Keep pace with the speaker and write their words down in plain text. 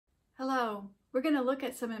Hello, we're going to look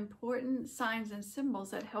at some important signs and symbols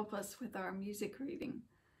that help us with our music reading.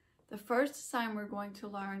 The first sign we're going to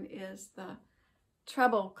learn is the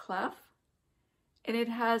treble clef, and it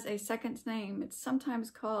has a second name. It's sometimes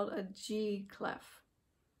called a G clef.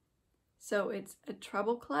 So it's a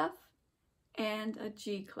treble clef and a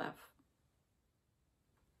G clef.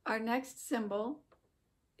 Our next symbol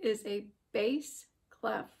is a bass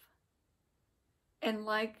clef, and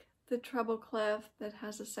like the treble clef that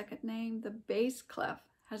has a second name, the bass clef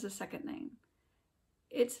has a second name.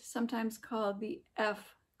 It's sometimes called the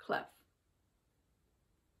F clef.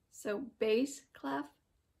 So bass clef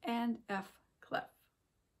and F clef.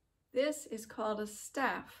 This is called a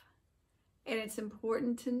staff, and it's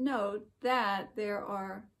important to note that there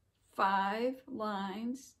are 5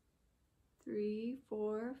 lines, 3,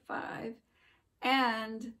 4, 5,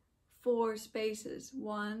 and 4 spaces,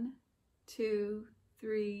 1, 2,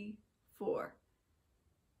 3, 4.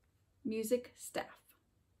 Music staff.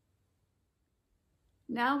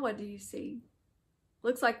 Now what do you see?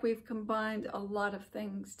 Looks like we've combined a lot of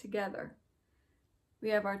things together. We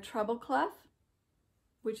have our treble clef,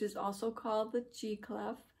 which is also called the G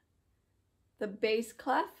clef, the bass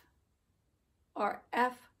clef, our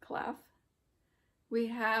F clef. We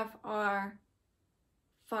have our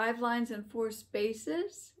 5 lines and 4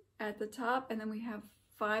 spaces at the top, and then we have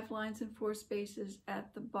 5 lines and 4 spaces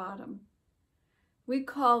at the bottom. We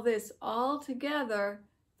call this all together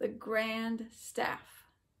the grand staff.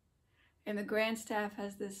 And the grand staff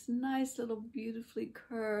has this nice little beautifully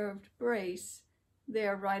curved brace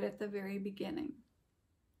there right at the very beginning.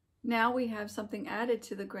 Now we have something added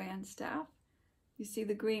to the grand staff. You see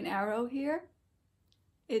the green arrow here?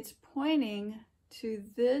 It's pointing to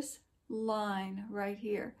this line right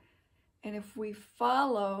here. And if we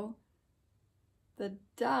follow the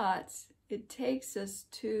dots, it takes us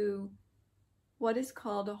to what is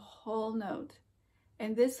called a whole note.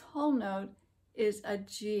 And this whole note is a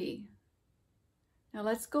G. Now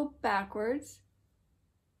let's go backwards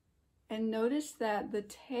and notice that the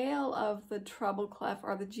tail of the treble clef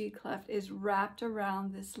or the G clef is wrapped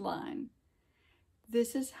around this line.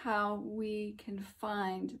 This is how we can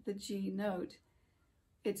find the G note.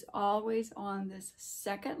 It's always on this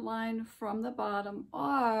second line from the bottom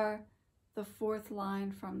or the 4th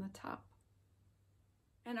line from the top.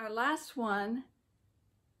 And our last one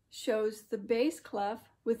shows the bass clef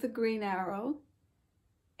with the green arrow,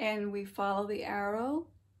 and we follow the arrow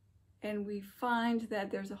and we find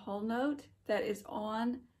that there's a whole note that is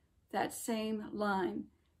on that same line.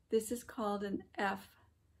 This is called an F.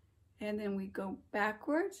 And then we go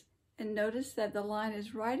backwards and notice that the line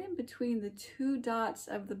is right in between the 2 dots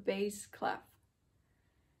of the bass clef.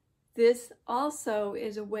 This also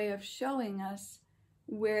is a way of showing us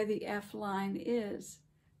where the F line is.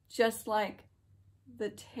 Just like the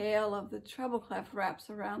tail of the treble clef wraps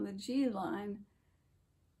around the G line,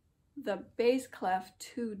 the bass clef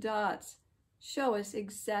 2 dots show us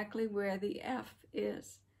exactly where the F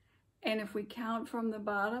is. And if we count from the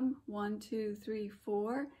bottom, 1, 2, 3,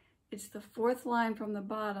 4, it's the 4th line from the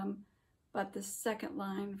bottom, but the 2nd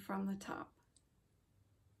line from the top.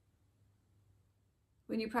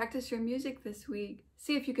 When you practice your music this week,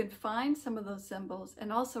 see if you can find some of those symbols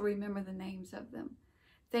and also remember the names of them.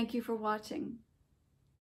 Thank you for watching.